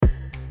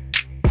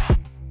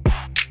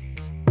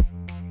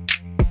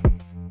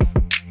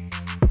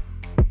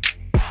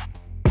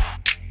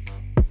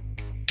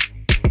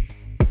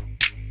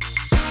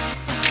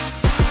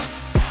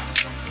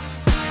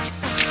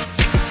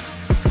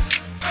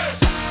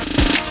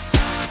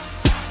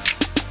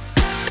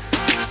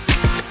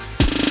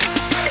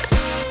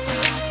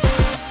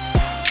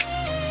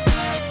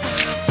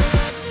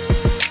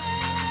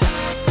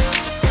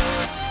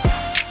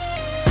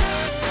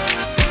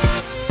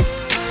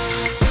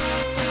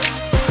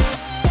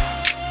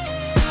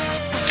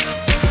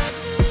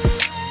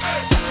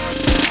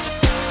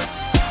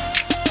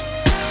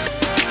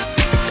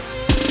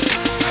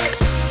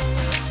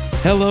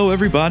Hello,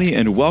 everybody,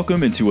 and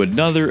welcome into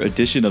another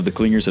edition of The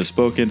Clingers Have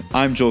Spoken.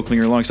 I'm Joel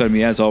Klinger. Alongside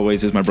me, as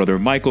always, is my brother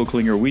Michael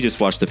Klinger. We just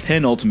watched the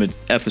penultimate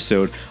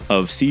episode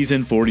of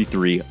Season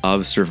 43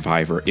 of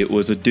Survivor. It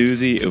was a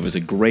doozy. It was a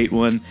great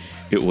one.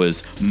 It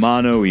was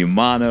mano y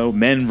mano,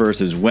 men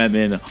versus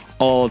women,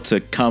 all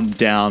to come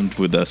down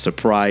with a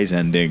surprise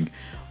ending.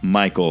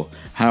 Michael,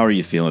 how are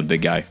you feeling,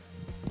 big guy?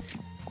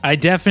 I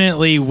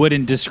definitely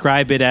wouldn't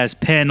describe it as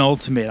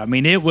penultimate. I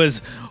mean, it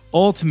was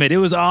ultimate. It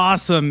was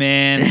awesome,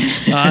 man.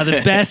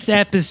 The best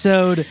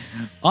episode.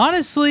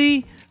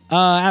 Honestly,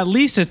 at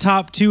least a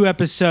top 2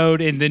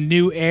 episode in the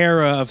new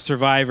era of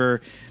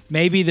Survivor.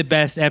 Maybe the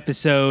best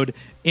episode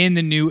in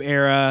the new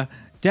era.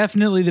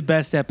 Definitely the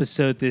best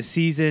episode this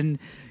season.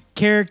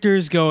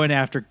 Characters going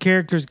after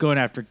characters,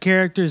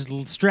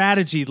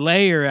 strategy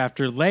layer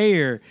after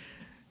layer.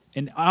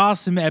 An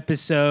awesome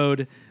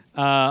episode.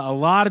 A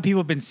lot of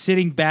people have been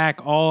sitting back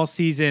all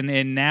season,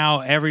 and now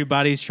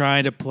everybody's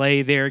trying to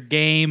play their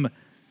game.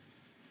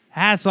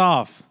 Hats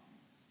off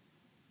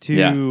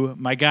to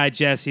my guy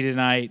Jesse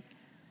tonight,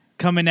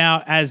 coming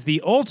out as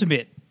the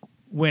ultimate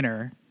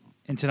winner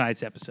in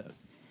tonight's episode.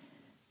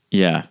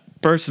 Yeah.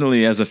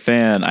 Personally, as a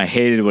fan, I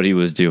hated what he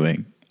was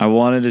doing. I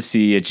wanted to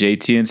see a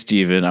JT and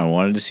Steven. I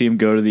wanted to see him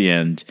go to the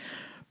end,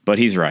 but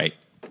he's right.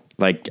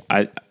 Like,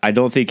 I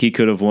don't think he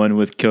could have won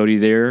with Cody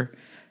there.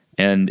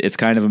 And it's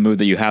kind of a move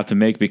that you have to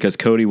make because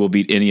Cody will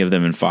beat any of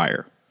them in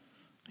fire,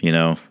 you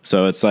know?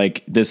 So it's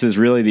like, this is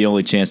really the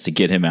only chance to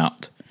get him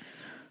out.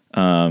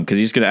 Because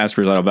he's going to ask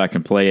Rosado back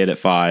and play it at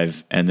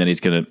 5, and then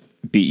he's going to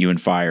beat you in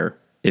fire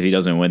if he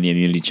doesn't win the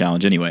immunity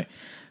challenge anyway.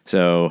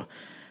 So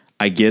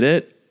I get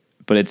it,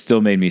 but it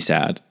still made me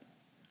sad,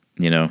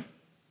 you know?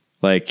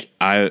 Like,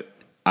 I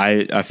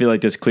feel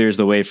like this clears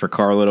the way for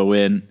Carlo to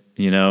win,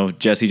 you know?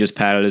 Jesse just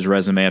padded his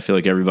resume. I feel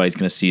like everybody's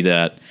going to see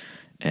that.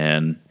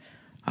 And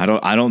I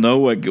don't know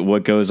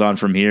what goes on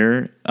from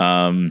here.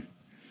 I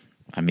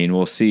mean,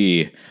 we'll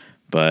see.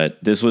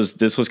 But this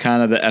was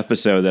kind of the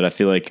episode that I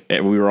feel like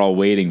we were all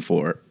waiting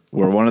for,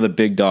 where one of the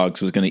big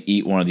dogs was going to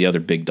eat one of the other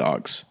big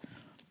dogs,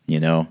 you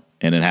know,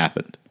 and it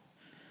happened.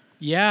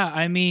 Yeah,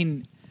 I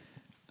mean,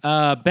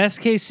 best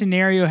case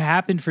scenario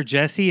happened for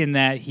Jesse in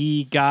that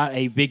he got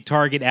a big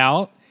target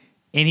out,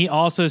 and he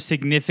also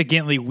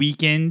significantly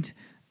weakened,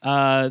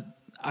 I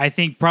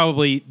think,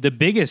 probably the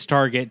biggest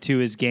target to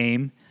his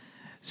game.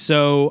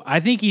 So I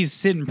think he's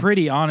sitting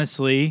pretty,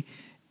 honestly.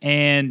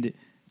 And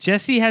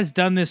Jesse has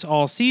done this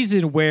all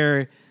season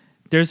where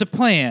there's a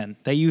plan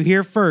that you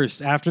hear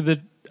first after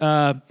the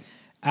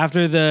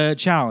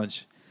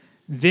challenge.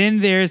 Then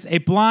there's a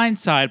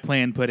blindside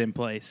plan put in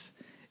place.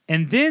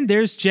 And then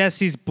there's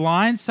Jesse's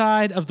blind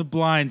side of the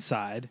blind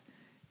side.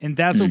 And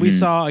that's what we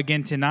saw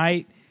again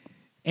tonight.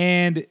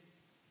 And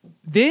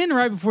then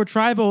right before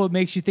Tribal, it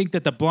makes you think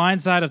that the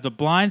blind side of the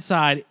blind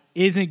side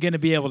isn't going to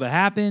be able to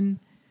happen.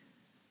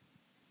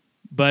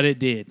 But it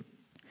did.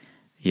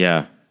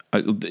 Yeah.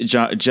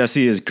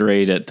 Jesse is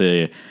great at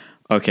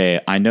okay,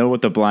 I know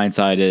what the blind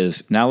side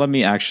is. Now let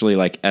me actually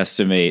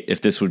estimate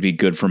if this would be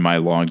good for my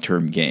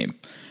long-term game.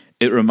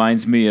 It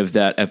reminds me of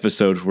that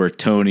episode where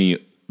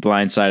Tony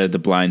blindsided the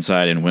blind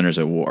side in Winners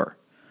at War.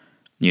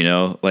 You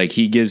know,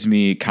 he gives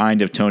me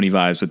kind of Tony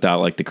vibes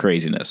without the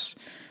craziness.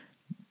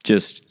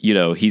 Just, you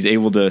know, he's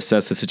able to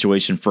assess the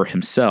situation for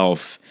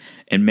himself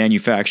and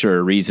manufacture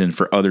a reason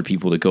for other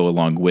people to go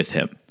along with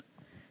him.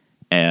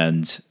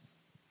 And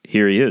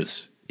here he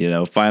is, you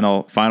know,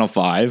 final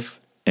 5,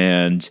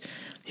 and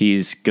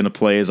he's going to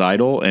play his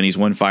idol, and he's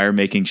one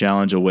fire-making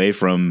challenge away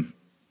from,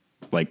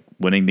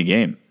 winning the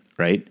game,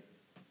 right?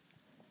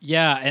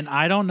 Yeah, and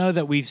I don't know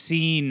that we've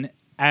seen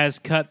a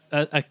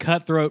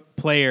cutthroat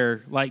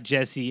player like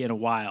Jesse in a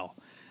while.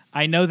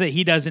 I know that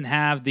he doesn't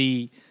have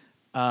the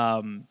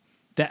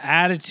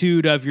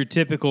attitude of your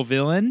typical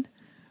villain,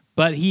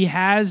 but he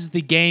has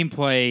the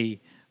gameplay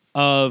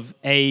of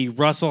a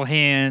Russell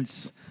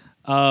Hantz,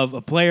 of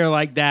a player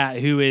like that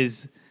who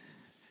is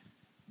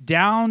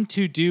down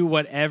to do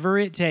whatever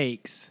it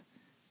takes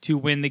to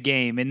win the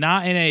game, and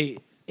not in a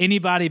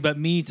anybody but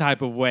me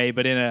type of way,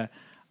 but in a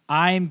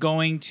I'm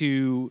going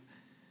to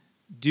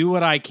do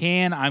what I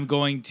can.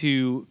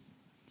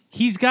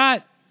 He's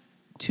got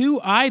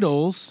 2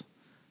 idols,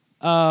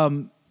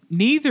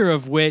 neither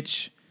of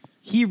which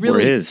he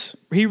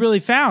really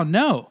found.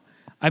 No,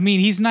 I mean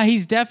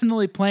he's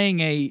definitely playing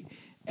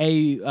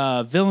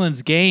a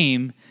villain's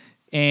game.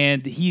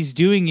 And he's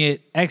doing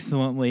it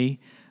excellently.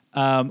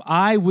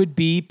 I would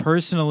be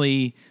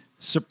personally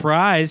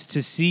surprised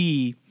to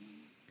see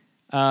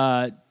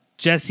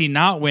Jesse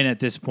not win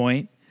at this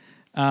point.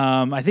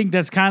 I think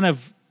that's kind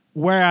of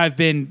where I've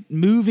been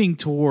moving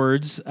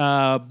towards.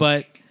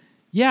 But,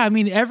 yeah, I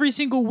mean, every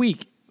single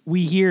week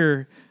we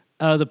hear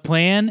the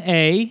plan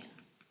A,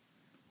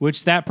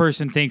 which that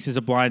person thinks is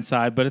a blind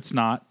side, but it's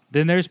not.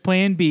 Then there's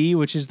plan B,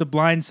 which is the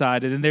blind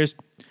side. And then there's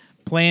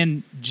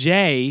plan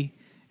J,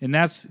 and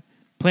that's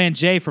plan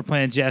J for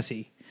plan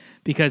Jesse,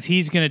 because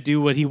he's going to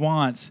do what he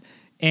wants.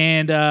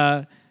 And,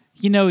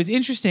 it's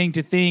interesting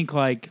to think,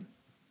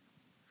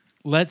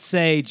 let's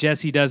say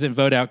Jesse doesn't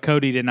vote out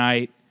Cody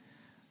tonight.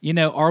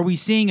 are we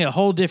seeing a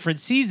whole different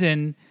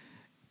season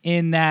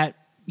in that,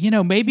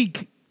 maybe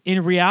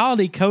in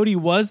reality, Cody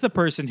was the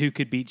person who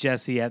could beat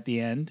Jesse at the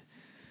end.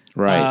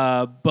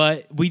 Right.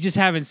 But we just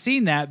haven't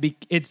seen that.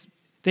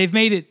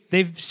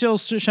 They've still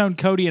shown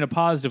Cody in a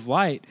positive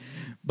light.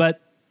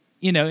 But,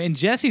 in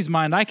Jesse's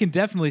mind, I can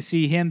definitely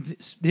see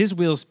his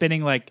wheels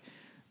spinning like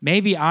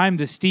maybe I'm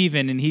the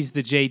Steven and he's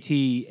the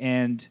JT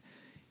and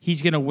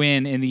he's going to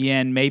win in the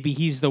end. Maybe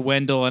he's the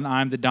Wendell and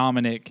I'm the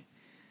Dominic.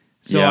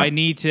 So I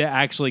need to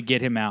actually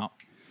get him out.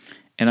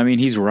 And I mean,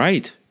 he's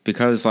right,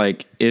 because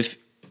if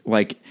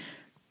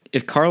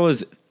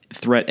Carla's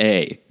threat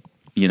A,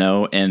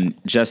 and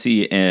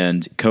Jesse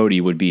and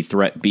Cody would be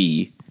threat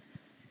B,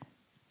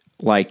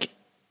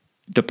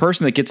 the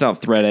person that gets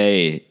out threat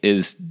A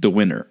is the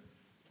winner.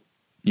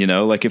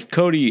 If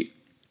Cody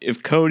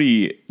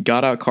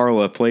got out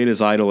Carla, played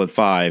his idol at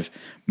 5,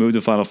 moved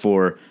to Final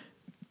Four,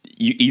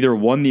 you either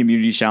won the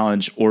immunity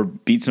challenge or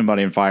beat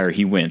somebody on fire,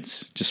 he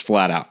wins, just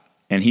flat out.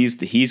 And he's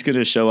going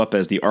to show up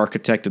as the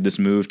architect of this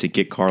move to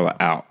get Carla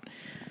out.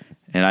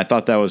 And I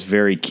thought that was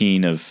very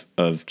keen of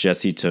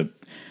Jesse to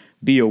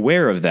be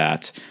aware of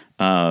that,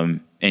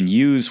 and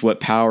use what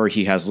power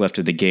he has left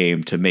in the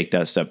game to make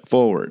that step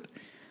forward.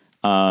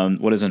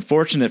 What is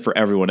unfortunate for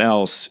everyone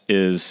else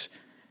is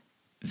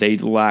they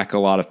lack a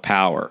lot of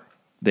power.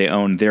 They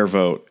own their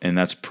vote, and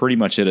that's pretty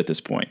much it at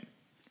this point,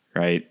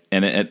 right?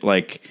 And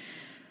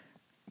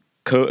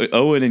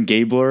Owen and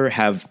Gabler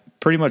have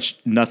pretty much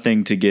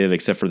nothing to give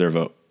except for their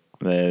vote.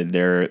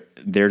 They're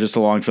just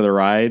along for the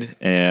ride,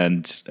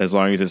 and as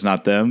long as it's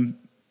not them,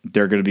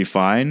 they're going to be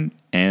fine,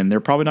 and they're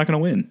probably not going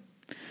to win.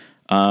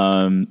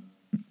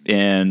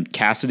 And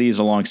Cassidy is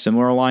along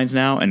similar lines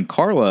now, and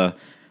Carla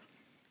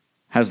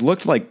has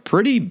looked like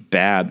pretty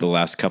bad the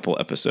last couple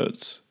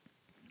episodes.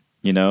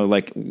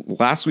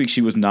 Last week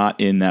she was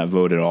not in that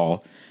vote at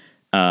all,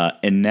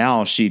 and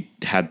now she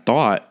had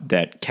thought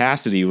that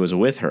Cassidy was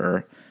with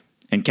her,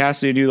 and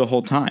Cassidy knew the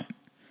whole time.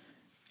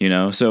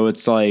 So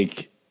it's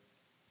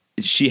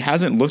she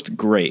hasn't looked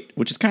great,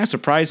 which is kind of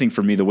surprising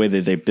for me, the way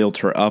that they built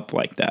her up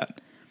like that.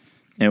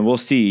 And we'll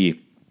see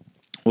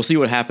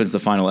what happens the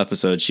final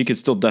episode. She could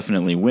still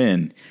definitely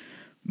win,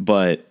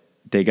 but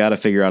they got to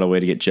figure out a way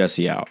to get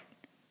Jesse out,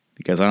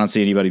 because I don't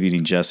see anybody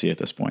beating Jesse at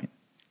this point.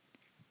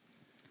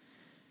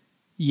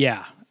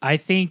 Yeah, I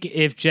think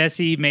if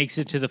Jesse makes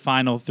it to the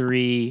final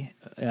 3,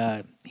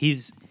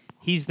 he's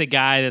the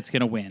guy that's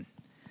going to win.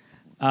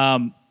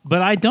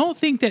 But I don't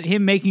think that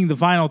him making the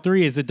final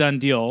 3 is a done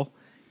deal.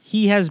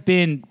 He has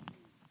been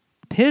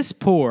piss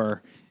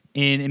poor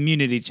in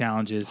immunity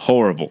challenges.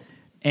 Horrible.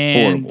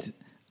 And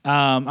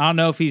I don't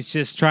know if he's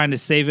just trying to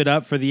save it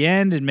up for the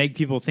end and make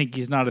people think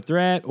he's not a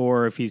threat,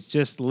 or if he's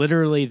just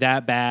literally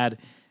that bad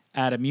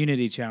at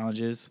immunity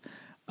challenges.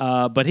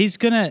 But he's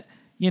gonna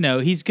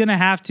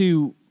have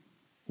to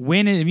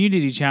win an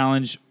immunity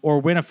challenge or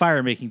win a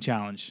fire-making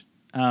challenge.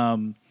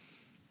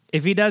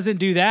 If he doesn't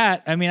do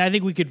that, I mean, I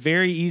think we could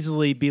very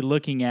easily be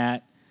looking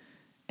at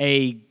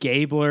a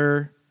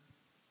Gabler,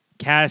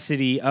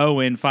 Cassidy,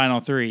 Owen final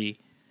 3.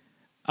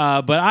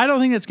 But I don't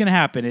think that's going to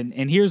happen,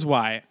 and here's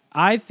why.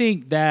 I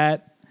think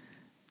that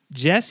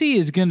Jesse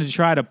is going to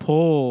try to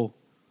pull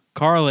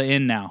Carla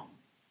in now.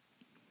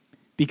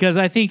 Because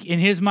I think in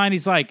his mind,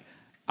 he's like,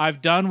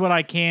 I've done what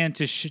I can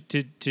to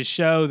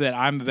show that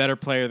I'm a better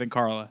player than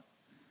Carla.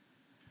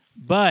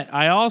 But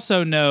I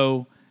also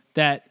know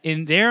that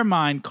in their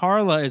mind,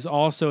 Carla is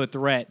also a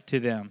threat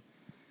to them.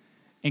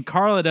 And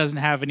Carla doesn't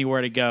have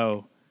anywhere to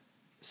go.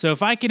 So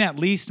if I can at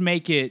least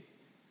make it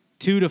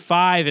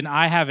 2-5 and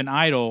I have an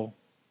idol,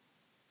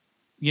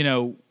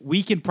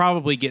 we can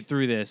probably get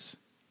through this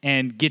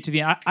and get to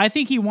the end. I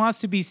think he wants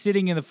to be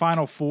sitting in the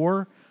final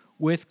 4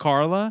 with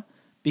Carla,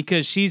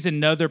 because she's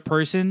another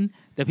person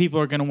that people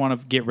are going to want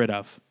to get rid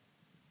of.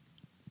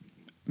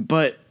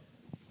 But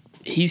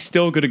he's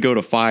still going to go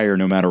to fire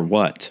no matter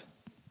what,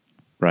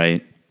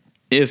 right?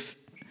 If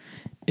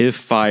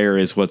fire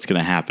is what's going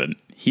to happen,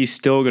 he's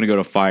still going to go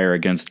to fire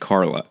against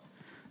Carla.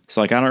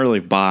 So I don't really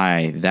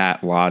buy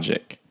that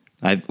logic.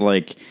 I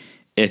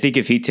think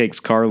if he takes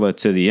Carla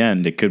to the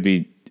end, it could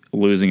be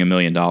losing $1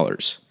 million.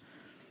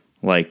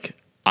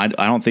 I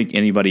don't think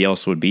anybody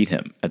else would beat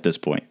him at this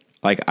point.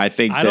 I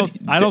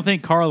don't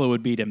think Carla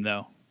would beat him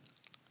though.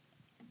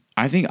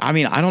 I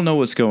don't know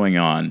what's going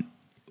on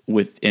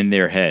in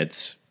their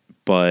heads,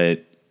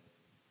 but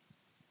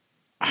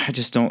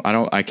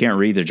I can't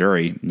read the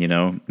jury,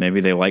 Maybe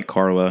they like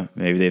Carla,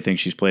 maybe they think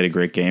she's played a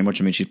great game,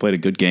 which she's played a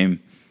good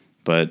game,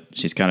 but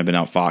she's kind of been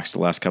outfoxed the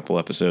last couple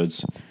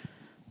episodes.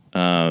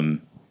 Oh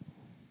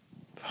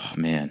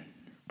man,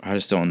 I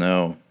just don't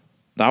know.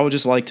 I would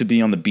just like to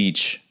be on the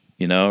beach,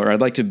 or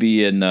I'd like to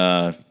be in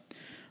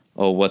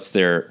what's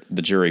the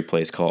jury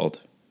place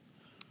called?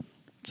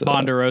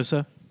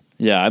 Ponderosa.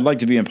 Yeah, I'd like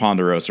to be in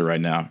Ponderosa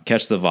right now.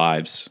 Catch the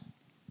vibes.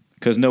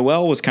 Because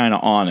Noelle was kind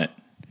of on it.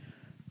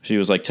 She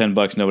was like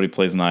 $10, nobody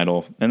plays an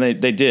idol. And they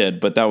did,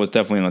 but that was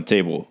definitely on the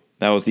table.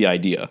 That was the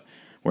idea,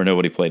 where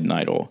nobody played an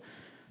idol.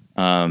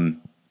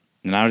 And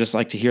I would just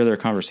like to hear their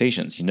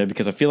conversations,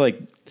 because I feel like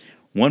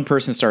one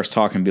person starts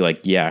talking and be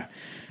like, yeah,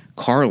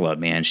 Carla,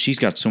 man, she's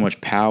got so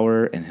much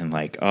power. And then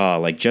like, oh,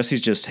 like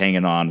Jesse's just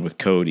hanging on with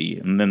Cody.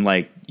 And then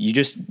like, you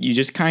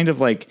just kind of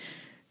like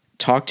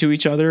talk to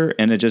each other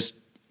and it just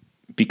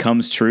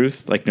becomes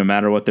truth, like no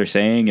matter what they're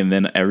saying. And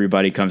then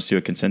everybody comes to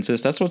a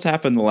consensus. That's what's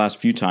happened the last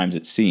few times,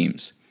 it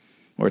seems,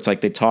 where it's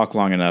like they talk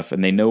long enough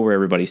and they know where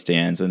everybody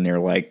stands. And they're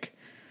like,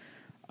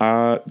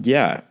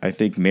 yeah, I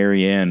think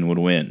Marianne would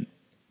win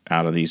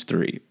out of these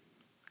three.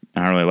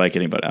 I don't really like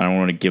anybody. I don't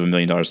want to give $1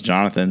 million to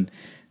Jonathan,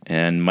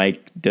 and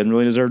Mike didn't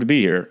really deserve to be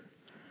here.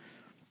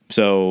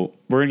 So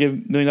we're going to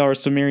give $1 million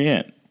to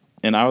Marianne.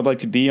 And I would like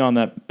to be on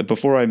that.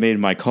 Before I made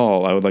my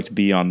call, I would like to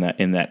be on that,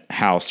 in that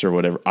house or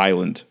whatever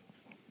island,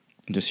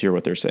 and just hear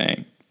what they're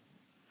saying.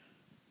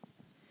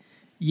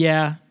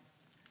 Yeah.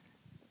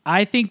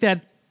 I think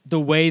that the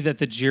way that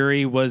the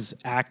jury was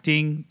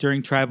acting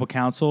during tribal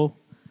council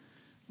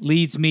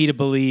leads me to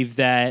believe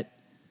that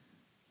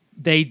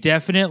they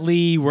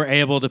definitely were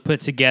able to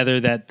put together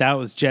that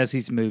was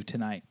Jesse's move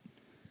tonight.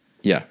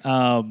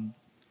 Yeah.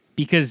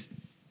 Because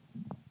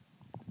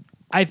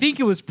I think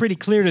it was pretty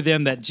clear to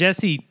them that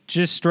Jesse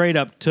just straight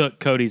up took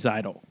Cody's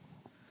idol.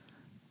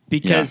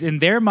 Because in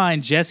their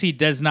mind, Jesse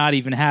does not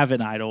even have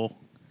an idol.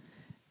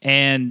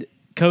 And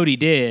Cody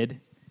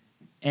did.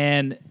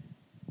 And,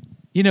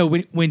 you know,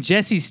 when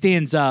Jesse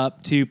stands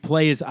up to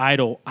play his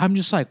idol, I'm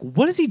just like,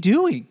 what is he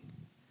doing?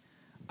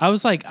 I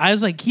was like,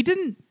 he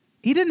didn't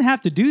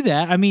have to do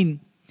that. I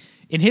mean,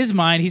 in his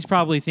mind, he's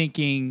probably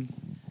thinking,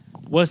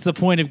 what's the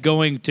point of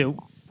going to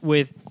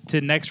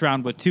next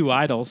round with two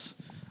idols?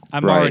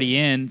 I'm already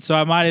in, so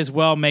I might as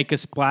well make a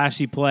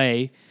splashy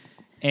play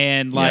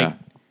and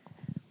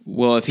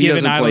well, if he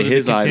doesn't play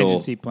his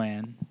idol,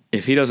 plan.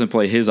 If he doesn't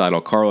play his idol,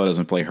 Carla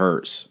doesn't play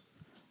hers.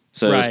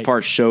 So it's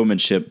part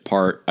showmanship,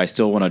 part I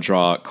still want to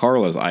draw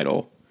Carla's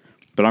idol,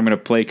 but I'm going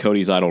to play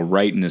Cody's idol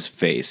right in his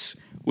face,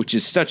 which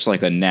is such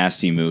like a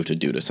nasty move to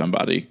do to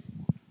somebody.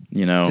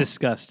 You know, it's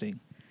disgusting.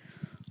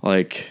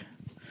 Like,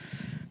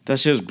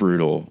 that's just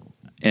brutal.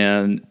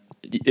 And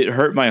it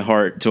hurt my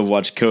heart to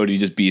watch Cody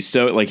just be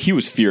so, like, he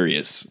was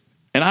furious.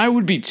 And I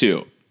would be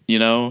too, you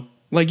know?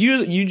 Like, you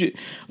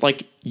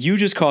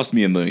just cost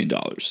me $1 million.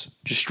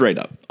 Just straight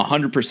up.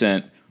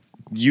 100%.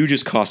 You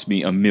just cost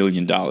me $1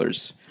 million.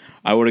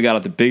 I would have got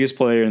out the biggest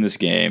player in this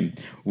game.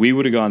 We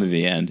would have gone to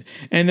the end.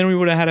 And then we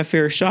would have had a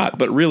fair shot.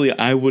 But really,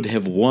 I would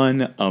have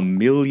won $1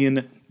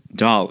 million.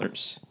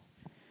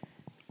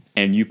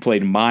 And you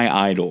played my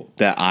idol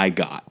that I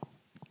got.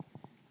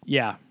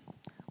 Yeah.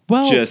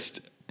 Well,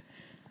 just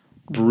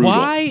brutal.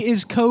 Why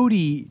is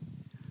Cody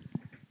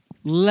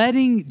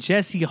letting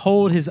Jesse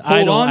hold his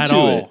idol at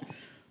all? It.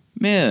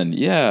 Man,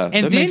 yeah,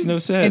 that makes no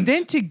sense. And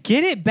then to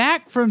get it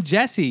back from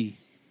Jesse.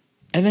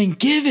 And then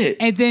give it.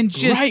 And then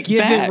just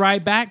give it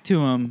right back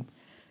to him.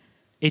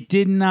 It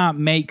did not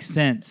make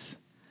sense.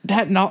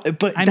 That's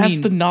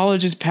the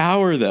knowledge is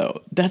power,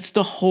 though. That's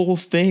the whole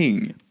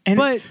thing. And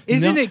but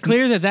isn't it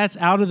clear that that's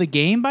out of the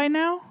game by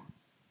now?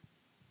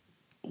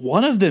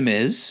 One of them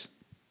is.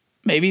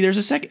 Maybe there's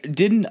a second.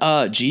 Didn't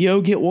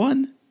Gio get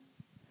one?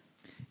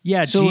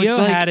 Yeah, so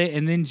Gio had it,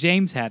 and then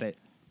James had it.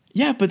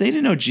 Yeah, but they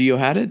didn't know Gio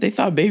had it. They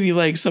thought maybe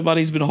like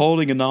somebody's been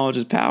holding a knowledge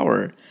is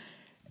power.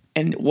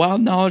 And while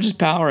knowledge is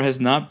power has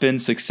not been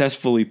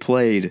successfully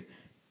played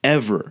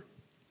ever,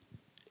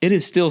 it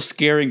is still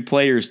scaring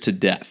players to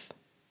death.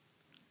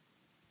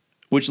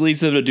 Which leads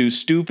them to do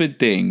stupid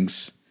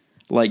things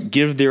like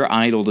give their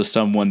idol to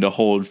someone to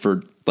hold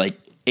for like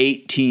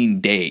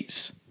 18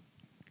 days.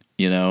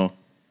 You know?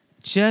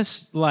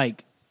 Just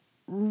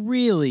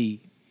really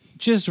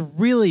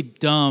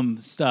dumb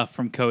stuff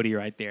from Cody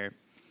right there.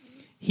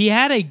 He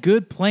had a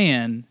good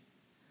plan,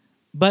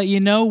 but you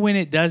know when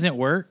it doesn't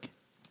work?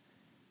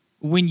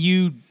 When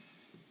you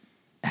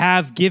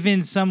have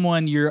given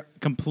someone your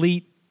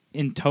complete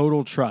and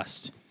total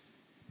trust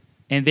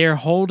and they're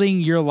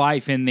holding your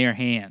life in their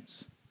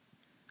hands.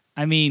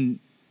 I mean,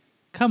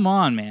 come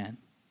on, man.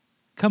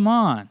 Come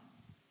on.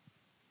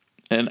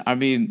 And I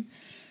mean,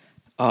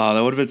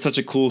 that would have been such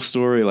a cool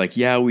story. Like,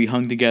 yeah, we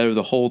hung together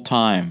the whole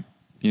time.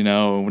 You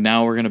know,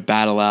 now we're going to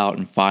battle out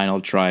in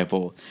final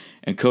tribal.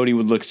 And Cody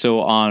would look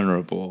so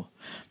honorable.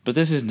 But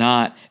this is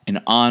not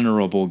an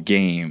honorable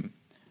game.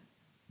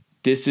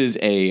 This is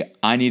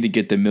I need to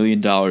get the $1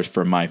 million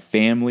for my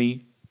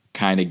family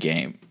kind of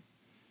game.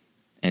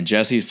 And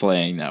Jesse's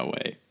playing that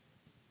way.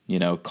 You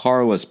know,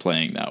 Carla's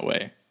playing that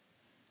way.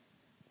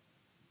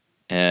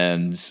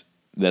 And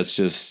that's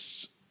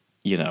just,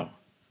 you know,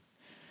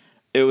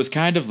 it was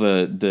kind of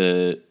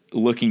the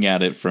looking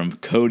at it from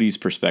Cody's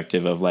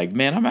perspective of like,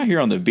 man, I'm out here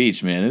on the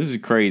beach, man. This is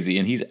crazy.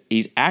 And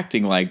he's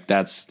acting like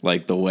that's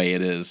like the way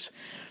it is.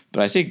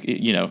 But I think,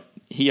 you know,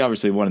 he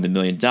obviously wanted the $1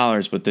 million,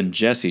 but then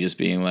Jesse just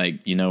being like,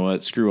 you know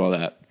what, screw all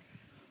that.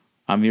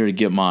 I'm here to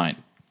get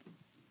mine.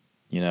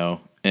 You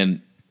know?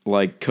 And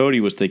like Cody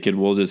was thinking,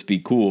 we'll just be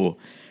cool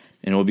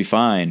and we'll be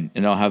fine.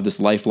 And I'll have this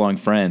lifelong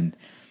friend.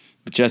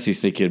 But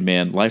Jesse's thinking,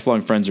 man,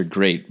 lifelong friends are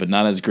great, but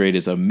not as great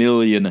as $1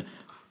 million.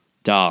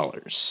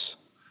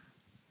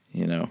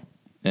 You know?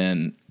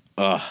 And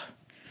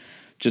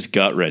just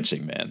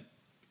gut-wrenching, man.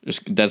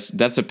 Just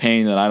that's a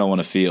pain that I don't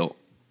want to feel,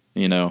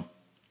 you know.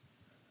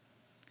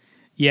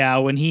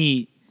 Yeah,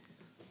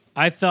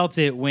 I felt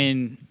it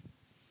when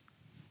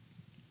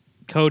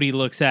Cody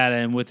looks at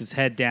him with his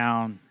head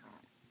down,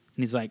 and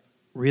he's like,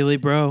 "Really,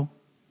 bro?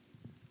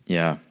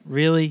 Yeah.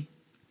 Really?"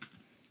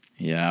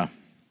 Yeah.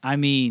 I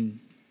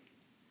mean,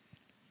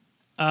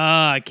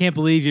 I can't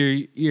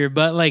believe you're.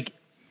 But like,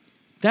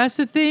 that's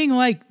the thing.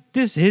 Like,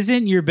 this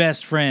isn't your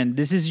best friend.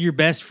 This is your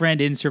best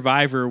friend in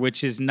Survivor,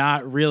 which is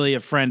not really a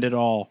friend at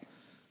all.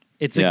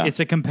 It's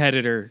a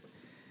competitor,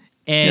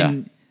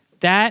 and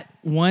that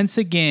once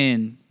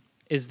again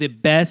is the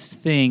best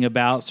thing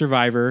about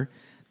Survivor.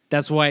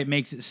 That's why it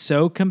makes it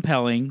so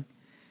compelling,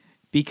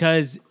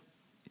 because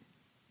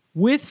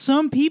with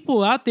some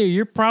people out there,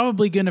 you're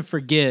probably going to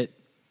forget,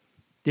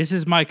 this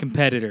is my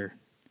competitor.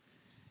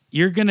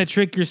 You're going to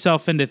trick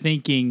yourself into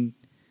thinking,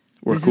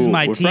 this is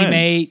my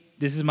teammate, friends.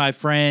 This is my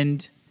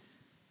friend.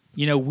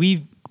 You know,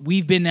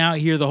 we've been out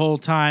here the whole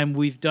time.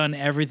 We've done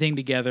everything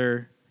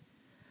together.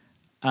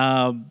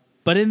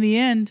 But in the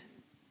end,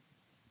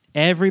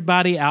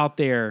 everybody out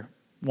there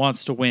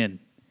wants to win.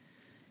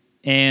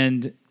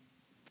 And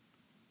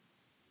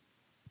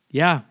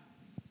yeah,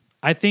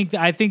 I think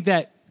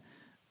that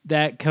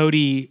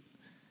Cody,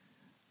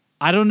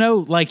 I don't know,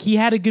 like, he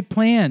had a good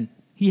plan.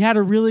 He had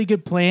a really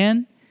good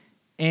plan,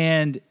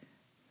 and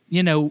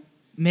you know,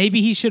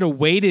 maybe he should have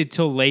waited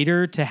till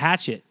later to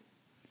hatch it.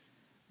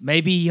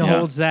 Maybe he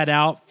holds that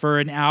out for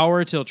an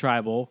hour till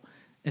Tribal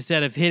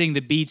instead of hitting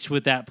the beach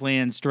with that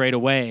plan straight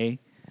away.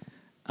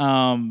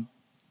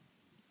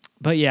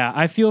 But yeah,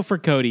 I feel for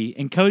Cody,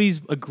 and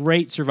Cody's a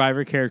great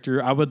Survivor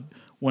character. I would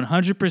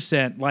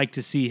 100% like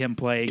to see him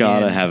play again.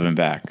 Gotta have him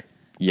back.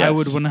 Yes. I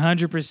would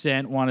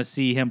 100% want to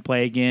see him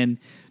play again.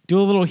 Do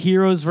a little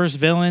heroes versus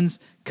villains.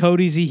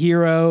 Cody's a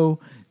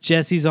hero.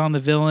 Jesse's on the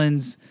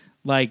villains.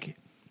 Like,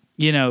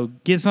 you know,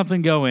 get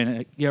something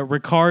going. You know,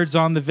 Ricard's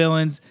on the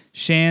villains.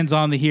 Shan's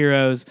on the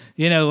heroes.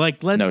 You know,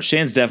 like,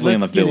 Shan's definitely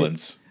on the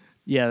villains.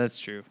 Yeah, that's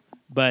true.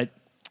 But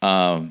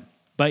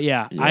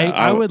yeah,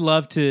 I would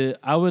love to.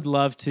 I would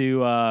love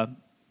to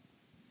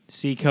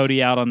see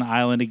Cody out on the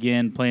island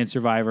again, playing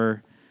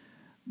Survivor.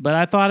 But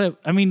I thought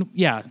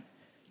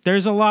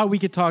there's a lot we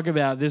could talk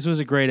about. This was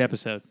a great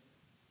episode.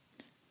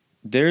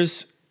 There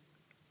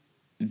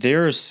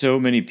are so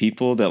many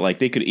people that, like,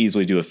 they could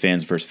easily do a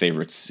fans versus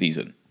favorites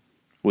season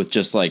with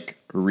just like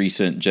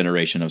recent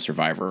generation of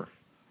Survivor,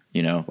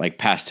 you know, like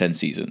past 10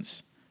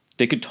 seasons.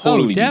 They could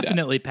totally do that.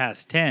 Definitely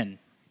past 10.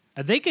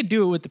 They could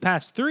do it with the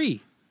past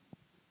 3.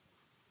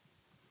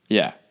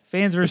 Yeah.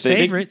 Fans versus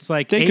favorites,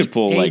 like they could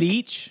pull 8 like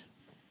each.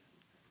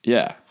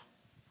 Yeah.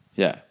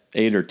 Yeah.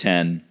 8 or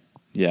 10.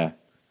 Yeah.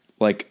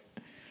 Like,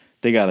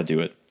 they got to do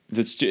it.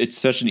 It's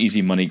such an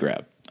easy money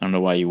grab. I don't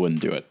know why you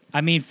wouldn't do it.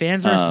 I mean,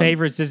 fans versus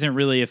favorites isn't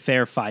really a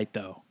fair fight,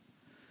 though.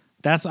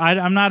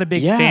 I'm not a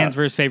big fans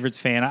versus favorites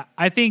fan.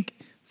 I think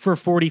for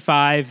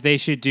 45, they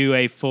should do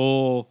a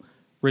full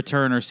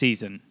returner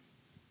season.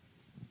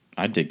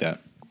 I'd dig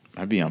that.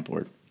 I'd be on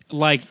board.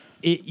 Like,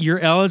 you're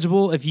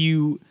eligible if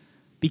you've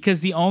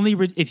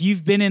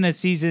been in a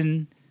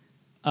season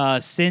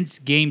since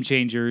Game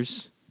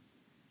Changers,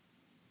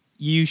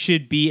 you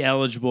should be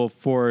eligible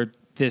for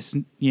this,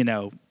 you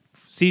know,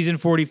 season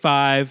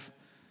 45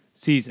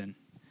 season,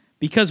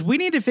 because we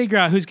need to figure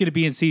out who's going to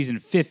be in season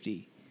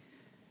 50.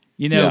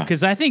 You know,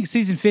 because I think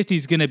season 50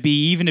 is going to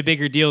be even a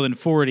bigger deal than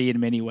 40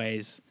 in many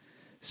ways.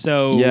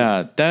 So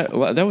yeah, that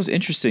was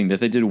interesting that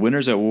they did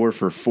Winners at War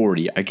for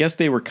 40. I guess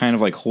they were kind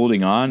of like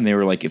holding on. They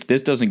were like, if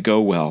this doesn't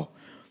go well,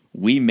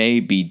 we may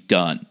be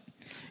done.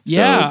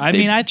 Yeah, so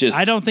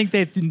I don't think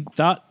they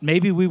thought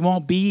maybe we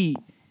won't make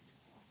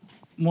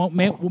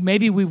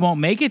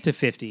it to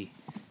 50.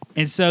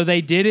 And so they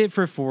did it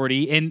for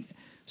 40. And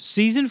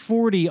season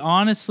 40,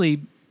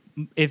 honestly,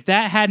 if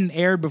that hadn't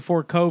aired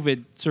before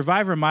COVID,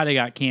 Survivor might have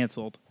got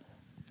canceled.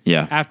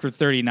 Yeah. After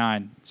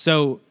 39.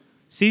 So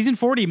season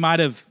 40 might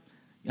have,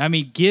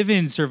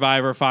 given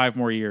Survivor 5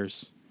 more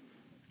years.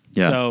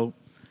 Yeah. So,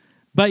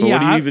 but yeah,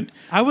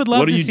 I would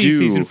love to see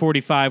season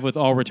 45 with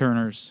all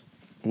returners.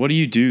 What do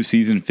you do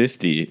season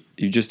 50?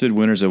 You just did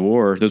Winners at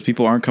War. Those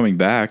people aren't coming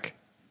back.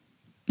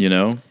 You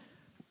know?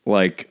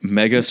 Like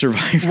Mega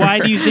Survivor. Why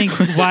do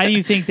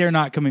you think they're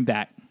not coming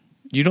back?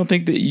 You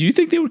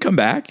think they would come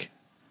back?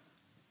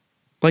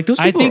 Like, those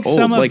people are old.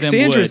 Some of like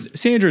them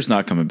Sandra's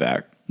not coming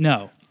back.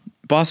 No.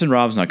 Boston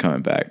Rob's not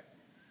coming back.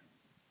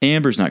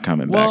 Amber's not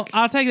coming back. Well,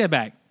 I'll take that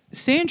back.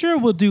 Sandra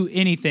will do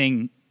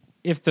anything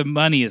if the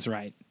money is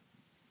right.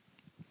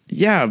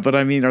 Yeah, but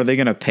are they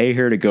going to pay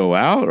her to go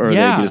out, or are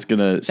they just going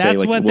to say,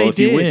 like, well, if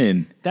you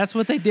win? That's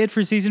what they did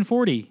for season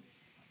 40.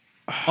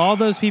 All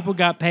those people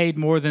got paid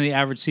more than the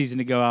average season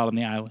to go out on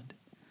the island.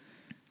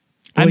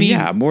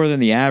 Well, more than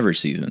the average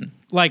season.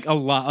 Like a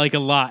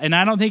lot. And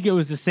I don't think it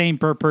was the same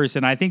per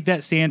person. I think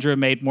that Sandra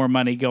made more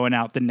money going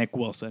out than Nick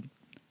Wilson.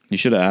 You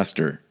should have asked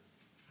her.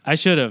 I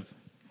should have.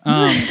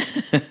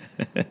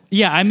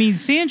 Yeah,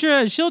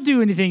 Sandra, she'll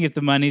do anything if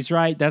the money's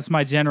right. That's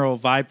my general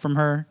vibe from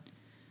her.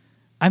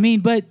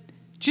 But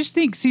just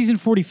think season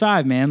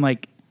 45, man.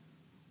 Like,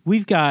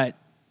 we've got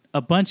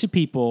a bunch of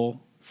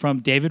people from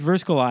David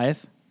vs.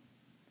 Goliath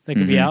that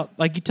could be out.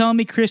 Like, you telling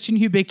me Christian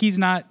Hubicki's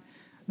not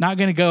going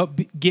to go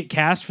get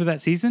cast for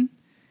that season?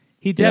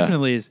 He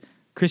definitely is.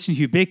 Christian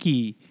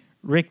Hubicki,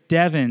 Rick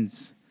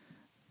Devens,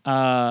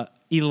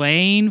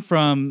 Elaine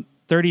from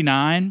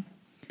 39.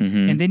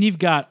 And then you've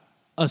got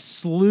a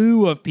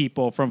slew of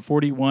people from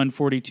 41,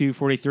 42,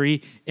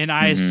 43. And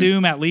I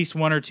assume at least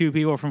one or two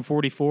people from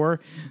 44.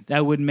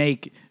 That would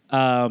make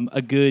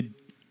a good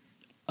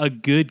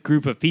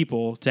group of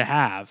people to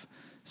have.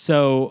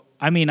 So,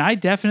 I mean, I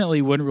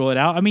definitely wouldn't rule it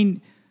out. I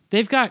mean,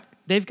 they've got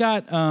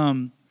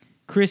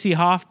Chrissy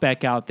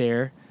Hoffbeck out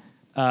there,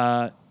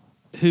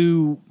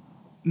 who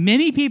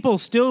many people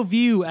still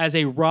view as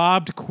a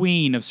robbed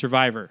queen of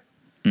Survivor.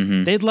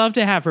 They'd love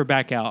to have her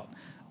back out.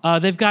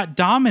 They've got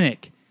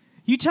Dominic.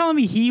 You telling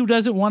me he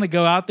doesn't want to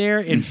go out there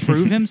and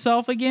prove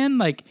himself again?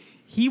 Like,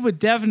 he would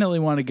definitely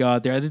want to go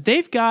out there.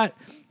 They've got,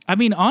 I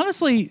mean,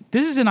 honestly,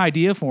 this is an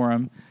idea for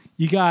him.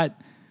 You got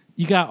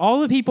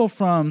all the people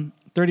from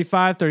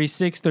 35,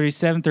 36,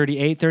 37,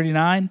 38,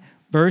 39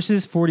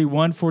 versus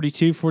 41,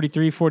 42,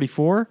 43,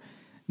 44.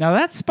 Now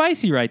that's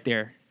spicy right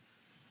there.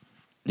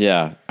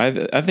 Yeah, I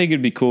think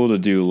it'd be cool to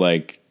do,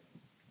 like,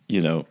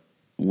 you know,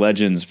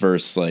 legends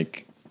versus,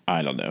 like,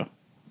 I don't know,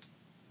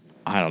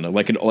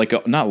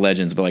 like not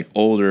legends, but like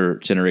older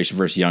generation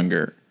versus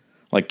younger,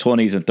 like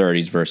 20s and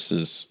 30s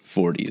versus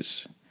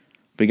 40s.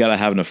 But you got to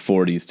have enough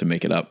 40s to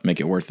make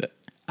it worth it.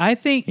 I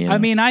think. You know? I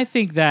mean, I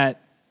think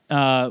that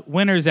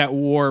Winners at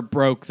War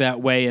broke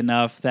that way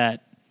enough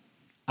that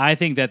I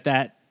think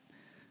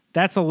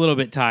that's a little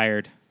bit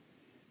tired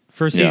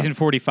for season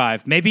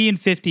 45. Maybe in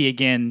 50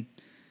 again.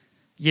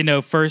 You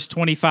know, first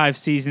 25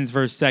 seasons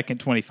versus second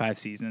 25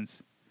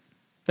 seasons.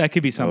 That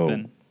could be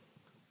something.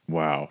 Oh,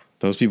 wow.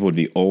 Those people would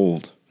be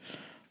old.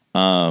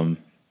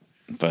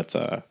 But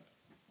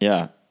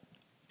yeah.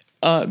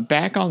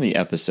 Back on the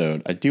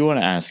episode, I do want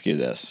to ask you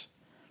this.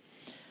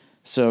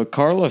 So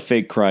Carla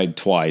fake cried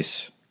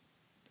twice,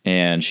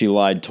 and she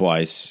lied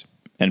twice,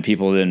 and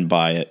people didn't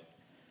buy it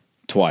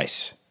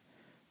twice.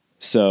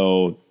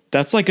 So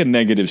that's like a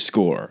negative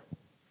score,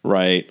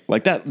 right?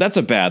 Like that's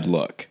a bad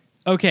look.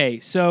 Okay,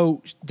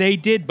 so they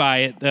did buy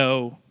it,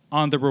 though,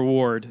 on the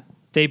reward.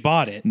 They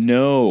bought it.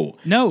 No.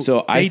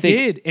 So they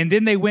did. And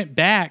then they went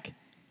back,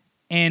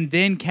 and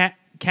then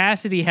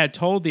Cassidy had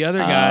told the other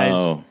guys.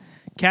 Oh.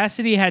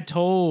 Cassidy had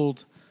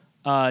told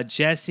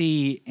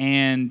Jesse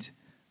and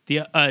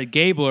the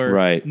Gabler,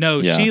 right.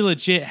 No, yeah. she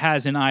legit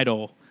has an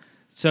idol.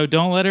 So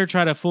don't let her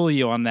try to fool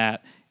you on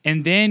that.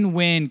 And then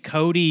when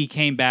Cody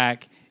came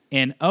back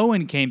and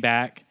Owen came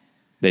back,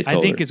 I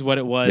think is what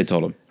it was. They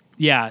told him.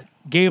 Yeah.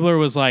 Gabler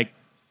was like,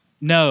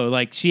 no,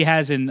 like, she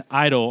has an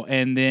idol.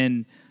 And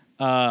then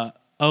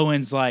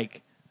Owen's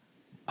like,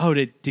 oh,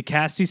 did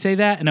Cassidy say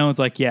that? And Owen's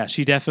like, yeah,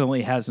 she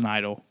definitely has an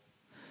idol.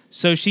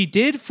 So she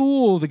did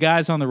fool the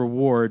guys on the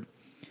reward.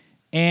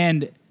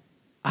 And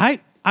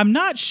I'm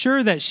not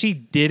sure that she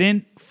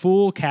didn't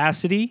fool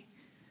Cassidy,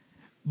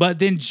 but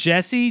then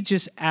Jesse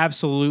just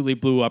absolutely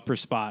blew up her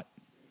spot.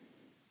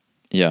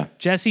 Yeah.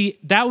 Jesse,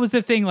 that was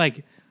the thing.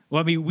 Like,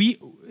 well, I mean,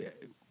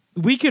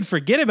 we could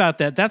forget about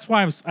that. That's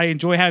why I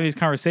enjoy having these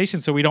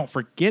conversations, so we don't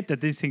forget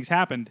that these things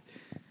happened.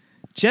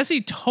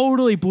 Jesse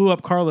totally blew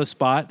up Carla's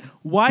spot.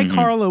 Why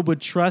Carla would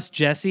trust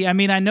Jesse? I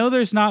mean, I know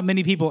there's not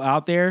many people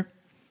out there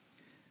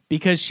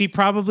because she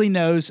probably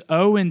knows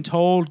Owen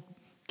told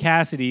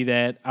Cassidy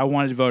that I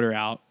wanted to vote her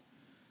out.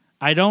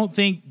 I don't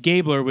think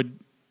Gabler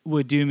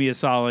would do me a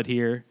solid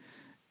here,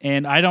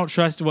 and I don't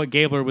trust what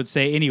Gabler would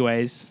say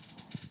anyways.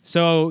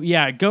 So,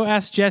 yeah, go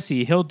ask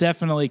Jesse. He'll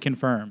definitely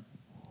confirm.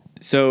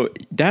 So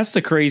that's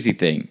the crazy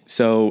thing.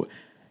 So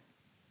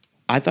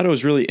I thought it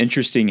was really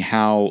interesting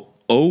how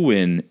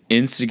Owen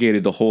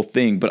instigated the whole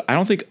thing, but I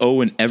don't think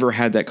Owen ever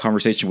had that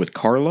conversation with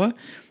Carla.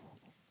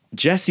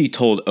 Jesse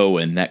told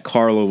Owen that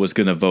Carla was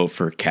going to vote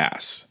for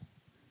Cass.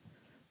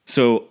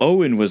 So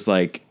Owen was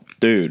like,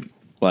 dude,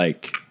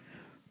 like,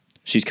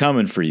 she's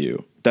coming for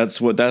you. That's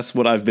what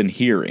I've been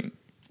hearing,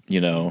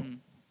 you know?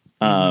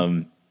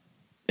 And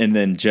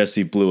then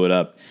Jesse blew it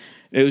up.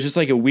 It was just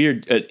like an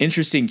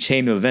interesting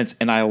chain of events,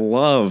 and I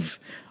love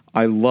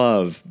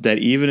that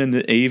even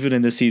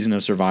in the season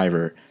of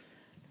Survivor,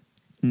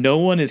 no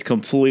one is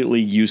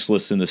completely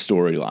useless in the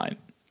storyline.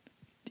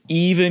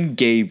 Even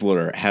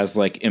Gabler has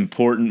like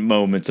important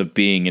moments of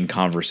being in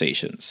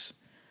conversations.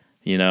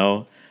 You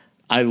know,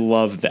 I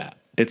love that.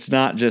 It's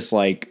not just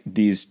like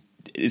these.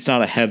 It's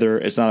not a Heather.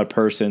 It's not a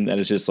person that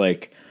is just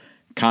like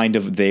kind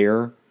of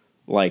there.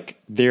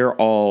 Like, they're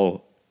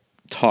all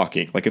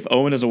talking. Like, if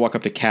Owen doesn't walk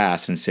up to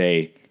Cass and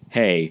say,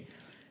 hey,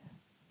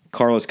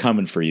 Carla's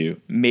coming for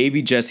you,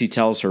 maybe Jesse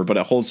tells her, but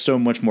it holds so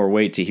much more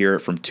weight to hear it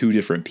from two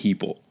different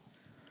people.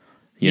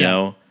 You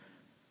know?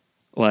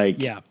 Like,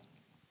 yeah.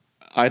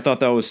 I thought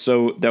that was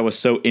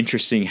so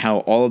interesting how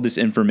all of this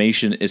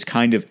information is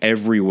kind of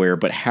everywhere,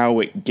 but how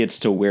it gets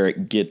to where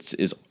it gets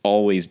is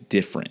always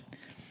different,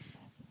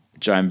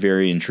 which I'm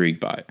very intrigued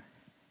by.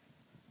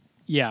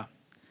 Yeah.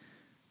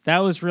 That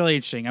was really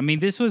interesting. I mean,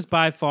 this was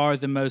by far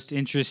the most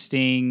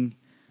interesting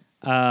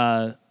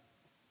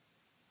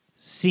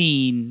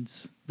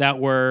scenes that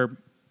were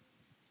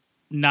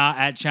not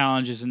at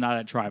challenges and not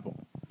at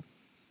tribal.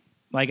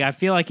 Like, I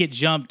feel like it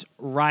jumped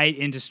right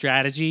into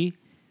strategy,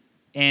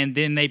 and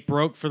then they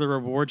broke for the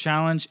reward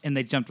challenge, and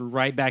they jumped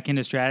right back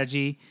into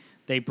strategy.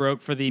 They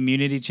broke for the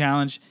immunity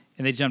challenge,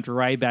 and they jumped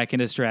right back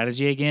into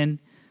strategy again.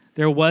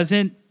 There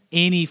wasn't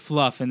any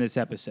fluff in this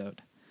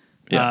episode.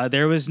 Yeah.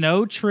 There was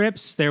no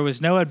trips. There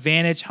was no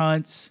advantage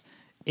hunts.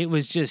 It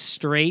was just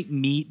straight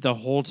meat the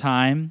whole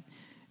time,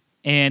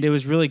 and it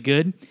was really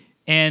good.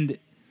 And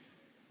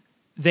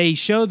they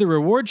showed the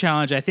reward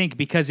challenge, I think,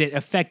 because it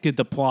affected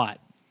the plot.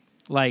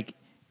 Like,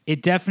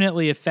 it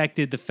definitely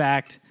affected the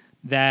fact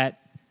that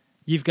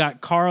you've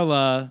got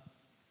Carla.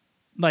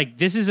 Like,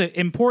 this is an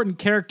important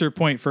character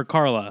point for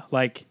Carla.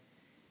 Like,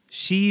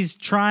 she's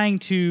trying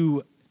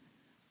to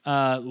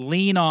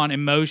lean on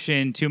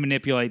emotion to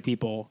manipulate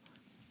people.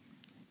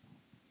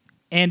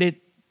 And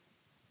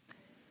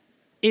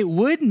it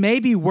would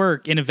maybe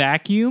work in a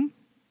vacuum,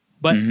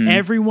 but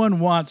everyone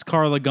wants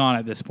Carla gone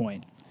at this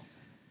point.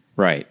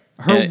 Right.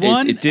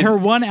 Her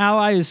one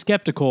ally is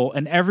skeptical,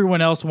 and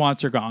everyone else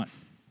wants her gone.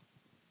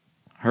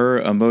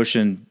 Her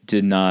emotion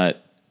did not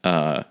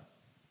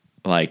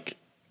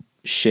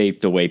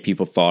shape the way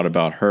people thought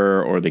about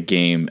her or the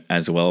game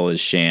as well as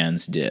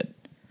Shan's did.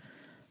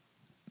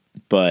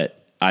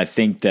 But I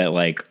think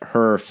that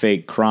her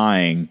fake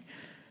crying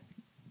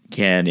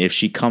can, if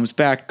she comes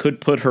back,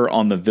 could put her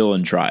on the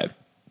villain tribe.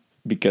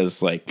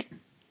 Because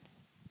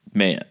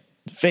man,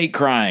 fake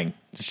crying.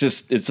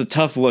 It's a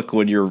tough look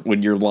when you're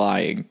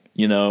lying,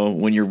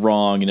 when you're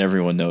wrong and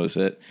everyone knows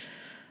it.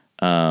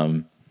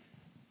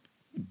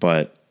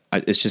 But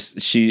it's just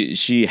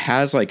she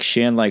has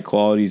Shan-like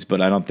qualities,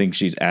 but I don't think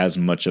she's as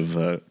much of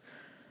a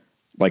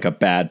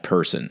bad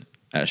person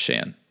as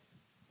Shan,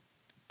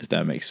 if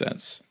that makes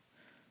sense.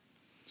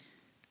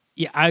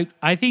 Yeah,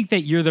 I think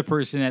that you're the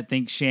person that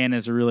thinks Shan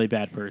is a really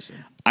bad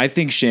person. I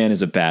think Shan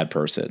is a bad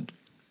person.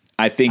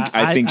 I think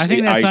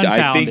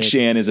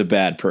Shan is a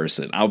bad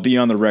person. I'll be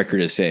on the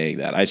record as saying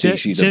that. I think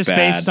she's a bad person.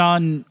 Just based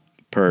on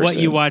what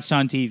you watched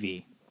on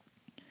TV.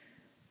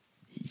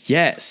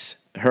 Yes.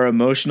 Her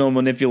emotional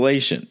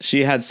manipulation.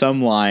 She had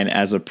some line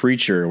as a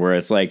preacher where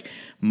it's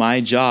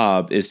my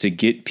job is to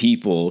get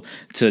people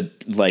to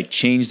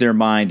change their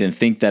mind and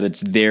think that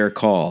it's their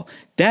call.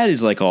 That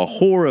is a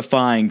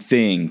horrifying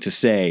thing to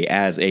say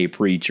as a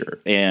preacher.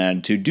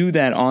 And to do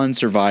that on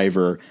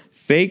Survivor,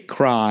 fake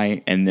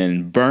cry, and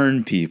then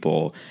burn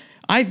people,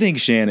 I think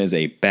Shan is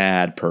a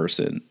bad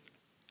person.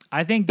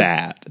 I think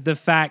the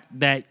fact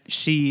that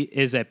she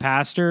is a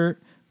pastor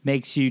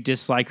makes you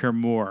dislike her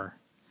more.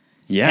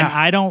 Yeah. And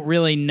I don't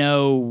really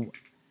know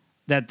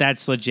that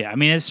that's legit. I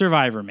mean, it's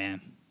Survivor,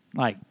 man.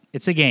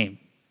 It's a game.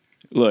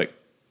 Look,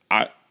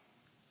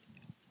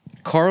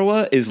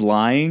 Carla is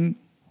lying.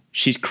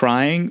 She's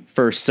crying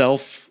for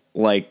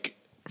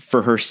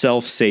her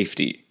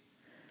self-safety.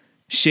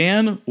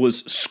 Shan was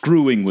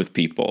screwing with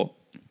people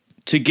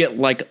to get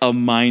a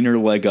minor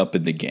leg up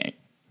in the game.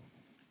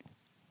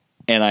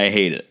 And I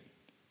hate it.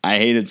 I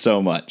hate it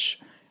so much.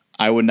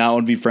 I would not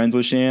want to be friends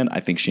with Shan. I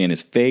think Shan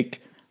is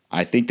fake.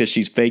 I think that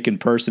she's fake in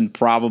person,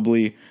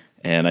 probably.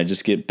 And I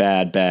just get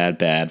bad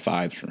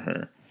vibes from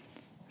her.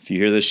 If you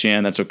hear this,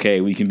 Shan, that's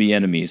okay. We can be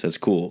enemies. That's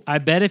cool. I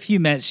bet if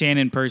you met Shan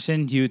in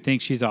person, you would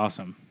think she's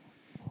awesome.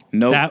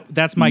 Nope.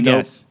 That's my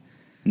guess.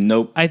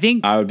 Nope. I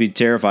think I would be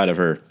terrified of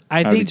her.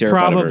 I think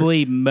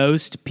probably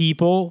most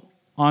people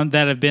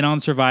that have been on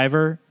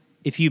Survivor,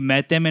 if you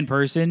met them in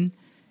person,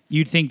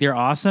 you'd think they're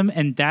awesome,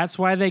 and that's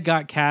why they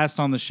got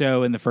cast on the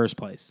show in the first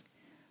place.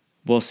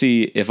 Well,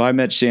 see, if I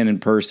met Shan in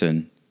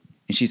person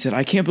and she said,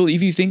 "I can't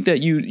believe you think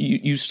that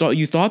you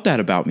thought that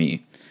about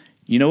me,"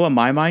 you know what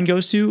my mind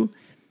goes to?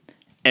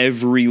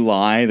 Every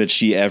lie that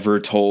she ever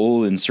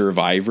told in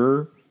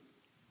Survivor,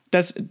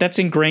 that's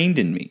ingrained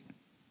in me.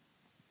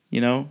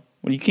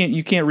 When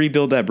you can't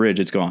rebuild that bridge,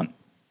 it's gone.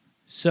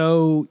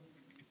 So,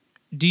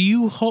 do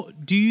you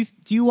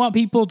want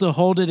people to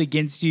hold it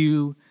against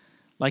you?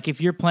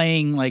 If you're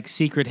playing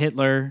Secret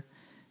Hitler,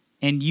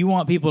 and you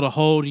want people to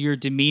hold your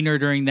demeanor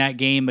during that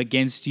game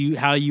against you,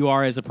 how you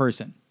are as a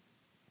person.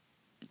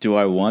 Do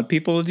I want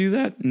people to do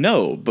that?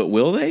 No, but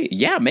will they?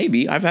 Yeah,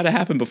 maybe. I've had it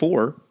happen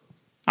before.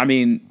 I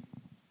mean,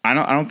 I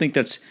don't think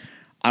that's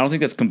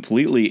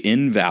completely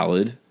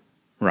invalid,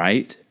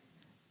 right?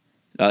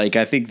 I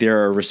think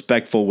there are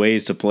respectful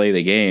ways to play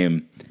the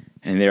game,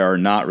 and there are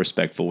not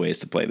respectful ways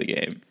to play the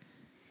game.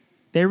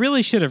 They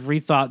really should have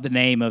rethought the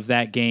name of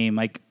that game.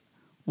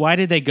 Why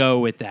did they go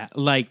with that?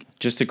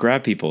 Just to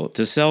grab people,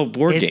 to sell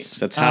board games.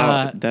 That's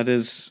how that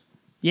is.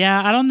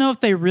 Yeah, I don't know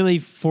if they really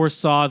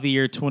foresaw the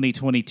year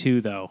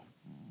 2022, though.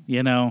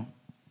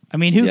 I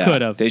mean, who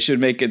could have? They should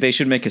make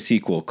a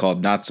sequel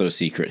called Not So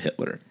Secret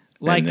Hitler.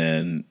 And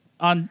then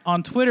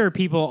on Twitter,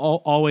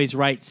 people always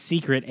write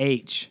Secret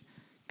H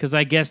because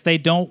I guess they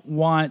don't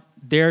want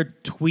their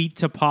tweet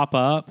to pop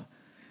up.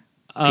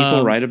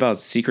 People write about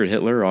Secret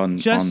Hitler on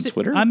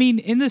Twitter? I mean,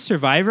 in the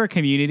Survivor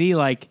community,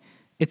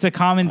 it's a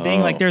common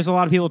thing. There's a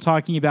lot of people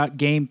talking about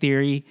game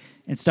theory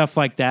and stuff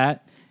like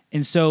that.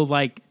 And so,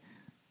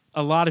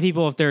 a lot of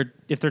people,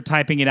 if they're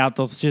typing it out,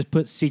 they'll just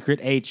put secret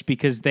H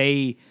because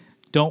they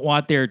don't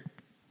want their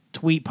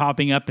tweet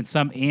popping up in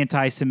some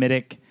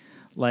anti-Semitic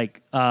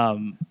like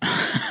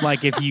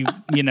if you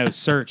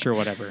search or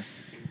whatever.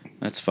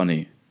 That's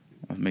funny.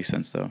 That makes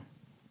sense though.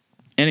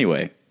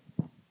 Anyway,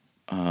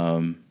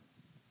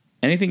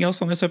 anything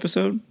else on this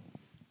episode?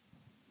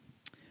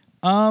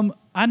 I'm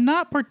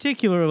not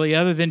particularly,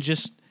 other than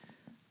just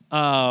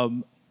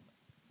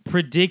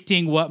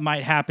predicting what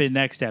might happen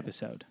next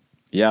episode.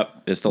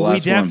 Yep, it's the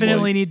last one. We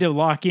definitely boy. need to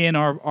lock in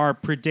our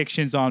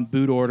predictions on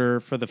boot order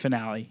for the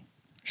finale.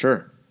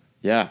 Sure.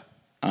 Yeah.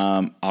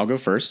 I'll go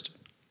first.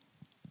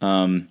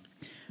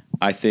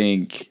 I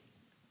think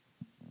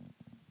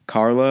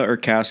Carla or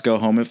Cass go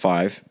home at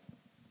 5,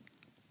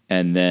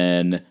 and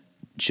then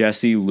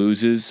Jesse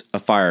loses a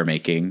fire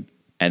making,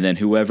 and then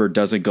whoever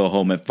doesn't go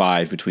home at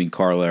 5 between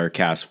Carla or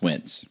Cass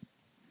wins.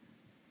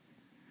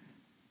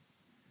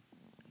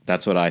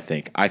 That's what I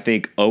think. I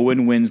think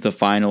Owen wins the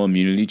final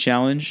immunity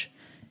challenge,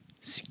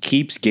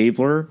 keeps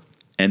Gabler,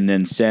 and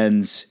then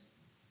sends.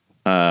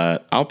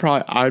 I'd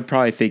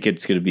probably think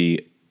it's going to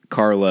be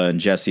Carla and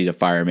Jesse to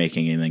fire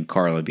making, and then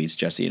Carla beats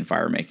Jesse in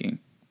fire making.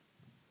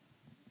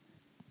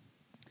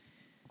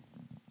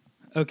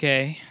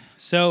 Okay,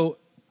 so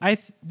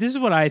this is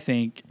what I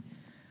think.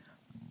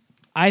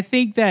 I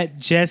think that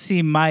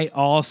Jesse might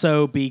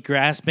also be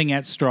grasping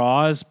at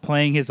straws,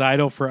 playing his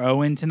idol for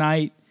Owen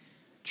tonight,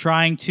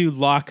 trying to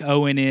lock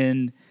Owen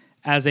in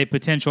as a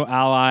potential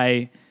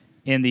ally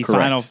in the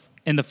Correct.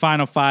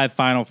 final 5,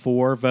 final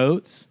 4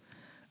 votes.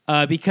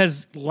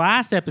 Because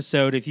last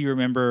episode, if you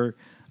remember,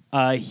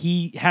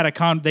 he had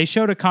they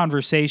showed a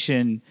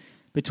conversation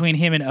between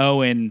him and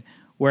Owen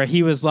where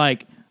he was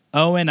like,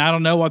 Owen, I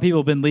don't know why people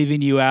have been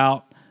leaving you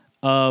out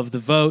of the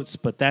votes,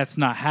 but that's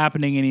not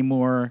happening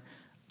anymore.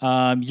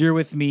 You're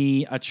with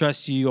me. I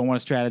trust you. I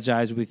want to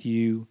strategize with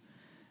you.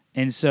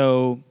 And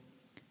so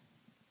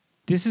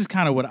this is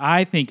kind of what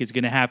I think is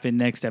going to happen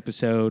next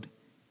episode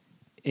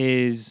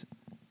is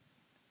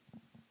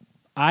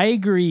I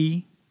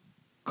agree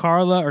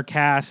Carla or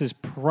Cass is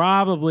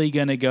probably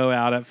going to go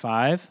out at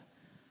 5,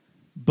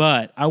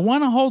 but I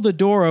want to hold the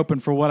door open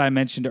for what I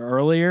mentioned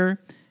earlier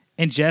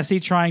and Jesse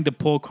trying to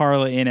pull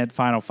Carla in at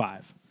final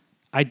 5.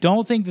 I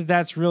don't think that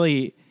that's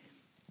really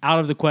out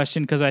of the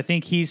question because I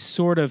think he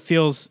sort of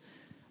feels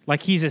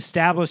like he's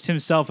established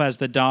himself as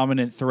the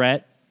dominant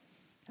threat,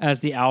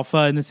 as the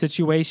alpha in the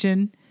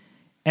situation.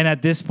 And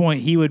at this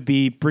point, he would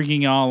be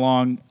bringing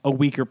along a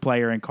weaker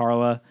player in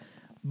Carla.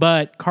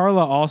 But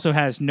Carla also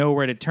has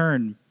nowhere to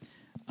turn.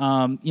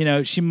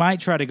 She might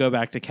try to go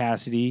back to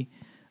Cassidy.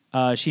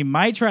 She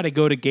might try to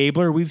go to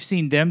Gabler. We've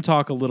seen them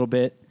talk a little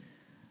bit.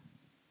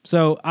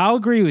 So I'll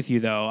agree with you,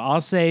 though.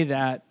 I'll say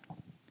that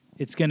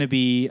it's going to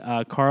be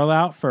Carla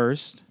out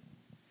first,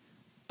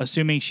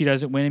 assuming she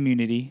doesn't win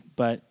immunity.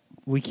 But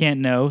we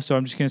can't know, so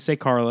I'm just going to say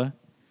Carla.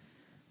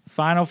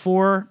 Final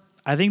 4,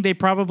 I think they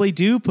probably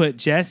do put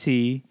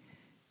Jesse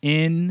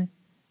in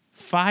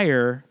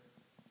fire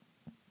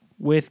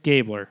with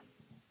Gabler.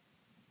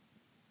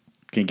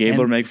 Can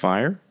Gabler make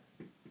fire?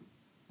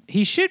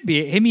 He should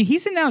be. I mean,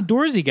 he's an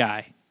outdoorsy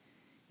guy.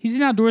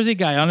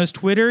 On his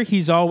Twitter,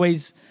 he's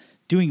always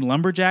doing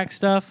lumberjack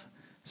stuff.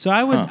 So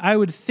I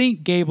would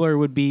think Gabler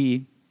would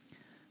be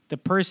the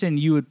person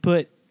you would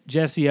put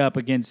Jesse up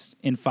against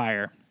in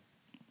fire.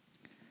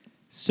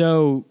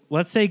 So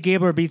let's say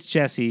Gabler beats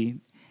Jesse.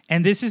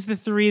 And this is the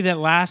 3 that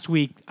last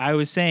week I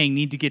was saying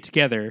need to get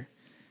together.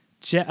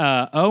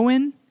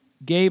 Owen,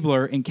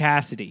 Gabler, and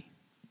Cassidy.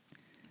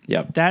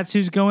 Yep. That's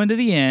who's going to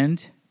the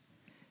end.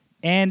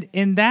 And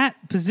in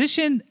that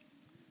position,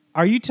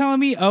 are you telling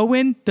me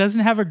Owen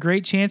doesn't have a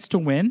great chance to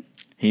win?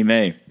 He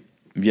may.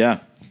 Yeah.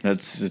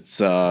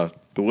 It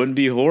wouldn't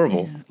be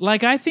horrible.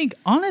 Like, I think,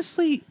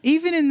 honestly,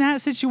 even in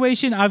that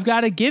situation, I've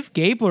got to give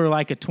Gabler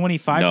like a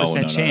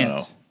 25%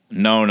 chance.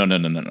 No.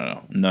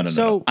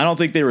 So, I don't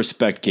think they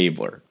respect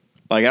Gabler.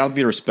 Like, I don't think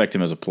they respect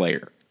him as a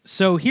player.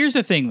 So here's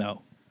the thing,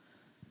 though.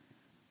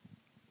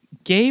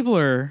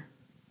 Gabler,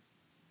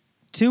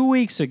 2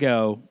 weeks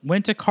ago,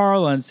 went to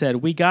Carla and said,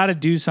 we got to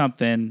do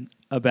something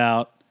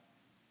about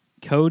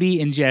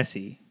Cody and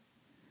Jesse.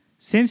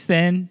 Since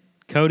then,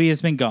 Cody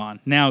has been gone.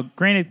 Now,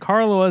 granted,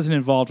 Carla wasn't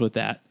involved with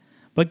that,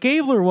 but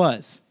Gabler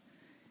was.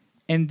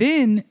 And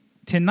then,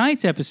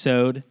 tonight's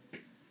episode,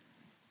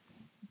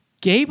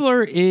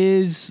 Gabler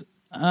is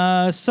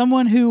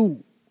someone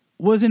who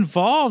was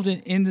involved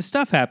in the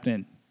stuff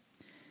happening.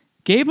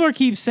 Gabler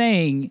keeps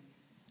saying,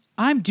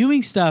 I'm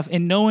doing stuff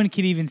and no one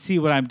can even see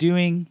what I'm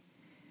doing.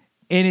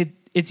 And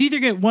it's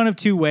either one of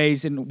 2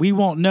 ways, and we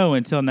won't know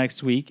until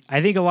next week.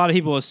 I think a lot of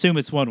people assume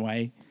it's one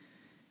way.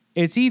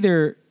 It's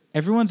either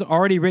everyone's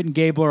already written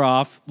Gabler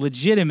off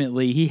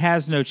legitimately, he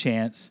has no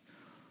chance,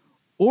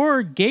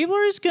 or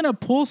Gabler is going to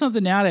pull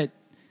something out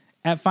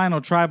at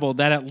Final Tribal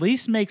that at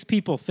least makes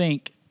people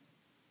think,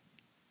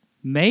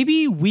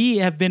 maybe we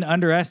have been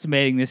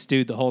underestimating this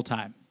dude the whole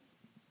time.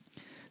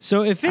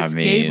 So if it's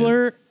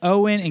Gabler,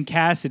 Owen, and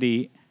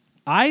Cassidy,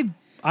 I've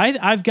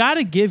got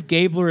to give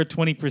Gabler a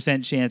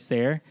 20% chance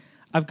there.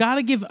 I've got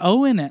to give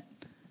Owen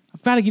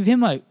I've got to give him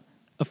like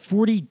a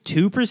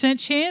 42%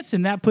 chance,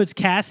 and that puts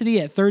Cassidy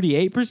at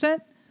 38%.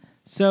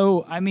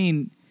 So, I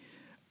mean,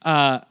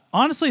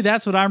 honestly,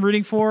 that's what I'm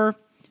rooting for.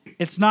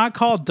 It's not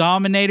called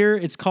Dominator.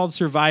 It's called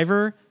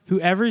Survivor.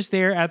 Whoever's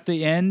there at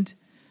the end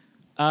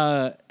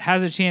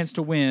has a chance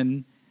to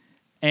win.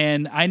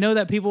 And I know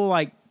that people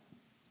like,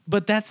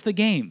 but that's the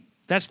game.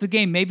 That's the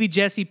game. Maybe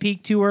Jesse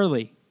peaked too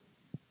early.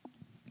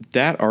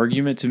 That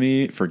argument to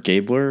me for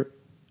Gabler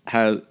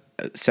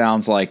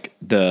sounds like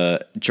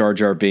the Jar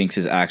Jar Binks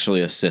is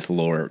actually a Sith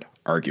Lord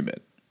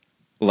argument.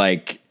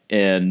 Like,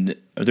 and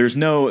there's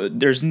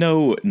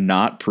no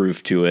not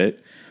proof to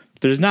it.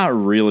 There's not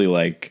really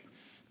like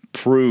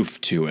proof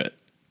to it,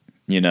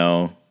 you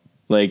know?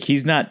 Like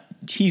he's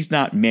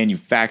not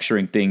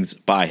manufacturing things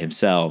by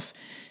himself.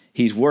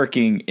 He's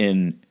working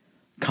in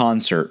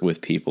concert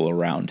with people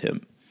around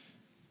him.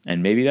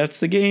 And maybe that's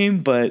the game,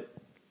 but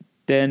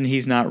then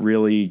he's not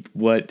really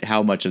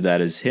how much of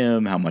that is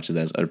him, how much of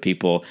that is other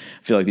people.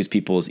 I feel like these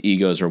people's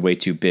egos are way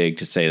too big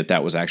to say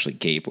that was actually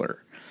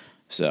Gabler.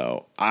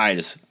 So I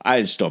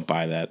just don't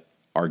buy that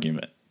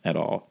argument at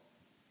all.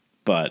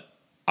 But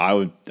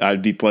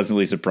I'd be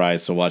pleasantly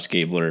surprised to watch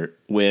Gabler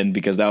win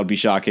because that would be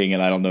shocking,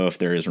 and I don't know if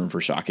there is room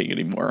for shocking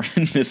anymore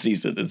in this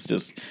season.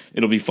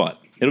 It'll be fun.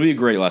 It'll be a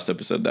great last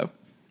episode though.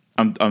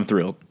 I'm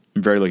thrilled.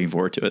 I'm very looking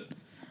forward to it.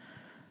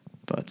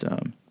 But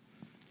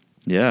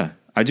yeah,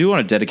 I do want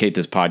to dedicate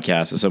this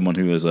podcast to someone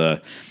who is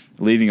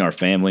leaving our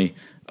family.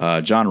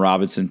 John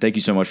Robinson, thank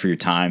you so much for your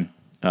time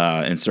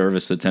in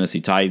service to the Tennessee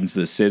Titans,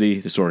 this city,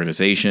 this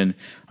organization.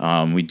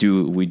 We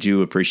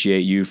do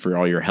appreciate you for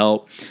all your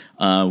help.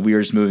 We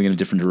are just moving in a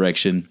different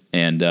direction,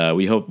 and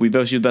we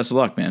wish you the best of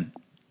luck, man.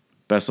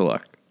 Best of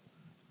luck.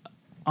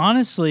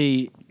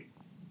 Honestly,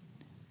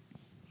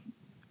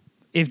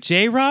 if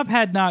J-Rob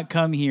had not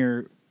come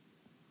here,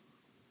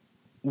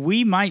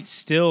 we might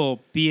still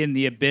be in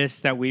the abyss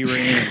that we were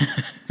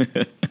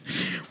in.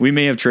 We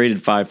may have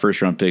traded 5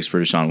 first-round picks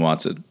for Deshaun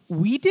Watson.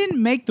 We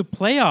didn't make the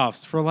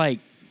playoffs for like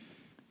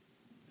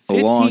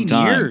 15 long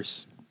time.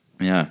 Years.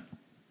 Yeah.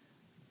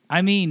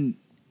 I mean,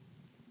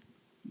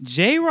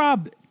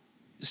 J-Rob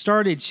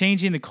started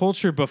changing the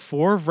culture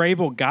before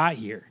Vrabel got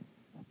here.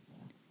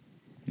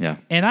 Yeah.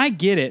 And I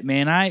get it,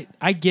 man.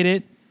 I get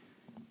it.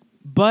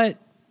 But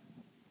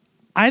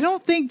I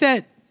don't think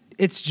that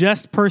it's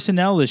just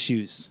personnel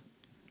issues.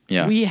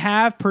 Yeah. We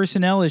have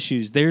personnel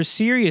issues. There's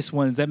serious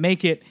ones that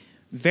make it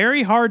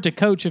very hard to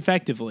coach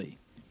effectively.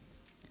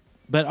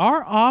 But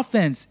our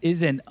offense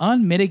is an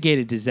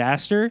unmitigated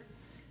disaster.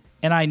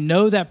 And I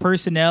know that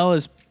personnel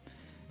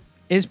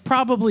is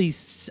probably,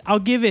 I'll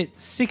give it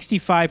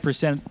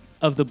 65%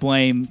 of the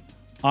blame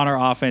on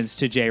our offense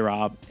to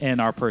J-Rob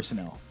and our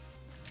personnel.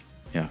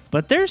 Yeah.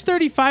 But there's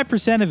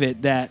 35% of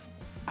it that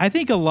I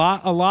think a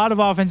lot of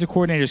offensive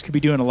coordinators could be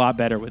doing a lot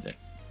better with it.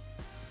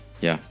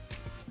 Yeah.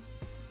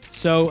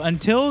 So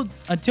until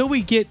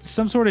we get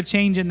some sort of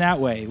change in that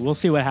way, we'll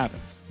see what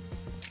happens.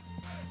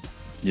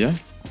 Yeah.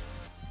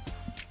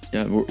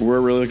 Yeah, we're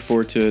really looking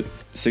forward to it.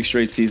 6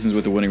 straight seasons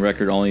with a winning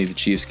record. Only the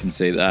Chiefs can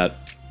say that,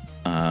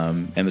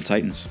 and the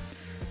Titans.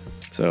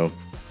 So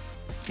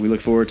we look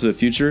forward to the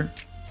future.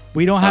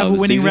 We don't have a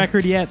winning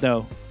record yet,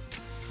 though.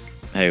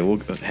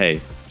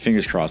 Hey,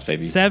 fingers crossed,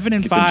 baby.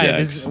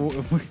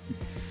 7-5.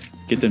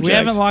 Get them. We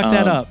haven't locked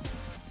that up.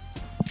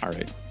 All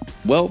right.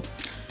 Well,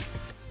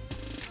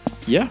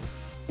 yeah,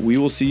 we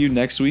will see you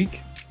next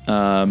week.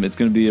 It's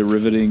going to be a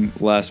riveting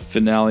last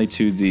finale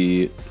to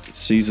the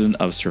season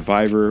of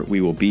Survivor.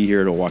 We will be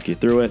here to walk you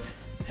through it,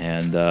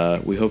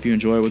 and we hope you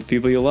enjoy it with the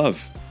people you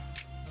love.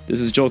 This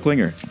is Joel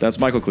Klinger. That's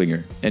Michael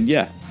Klinger. And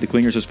yeah, the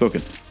Klingers have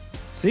spoken.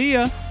 See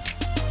ya.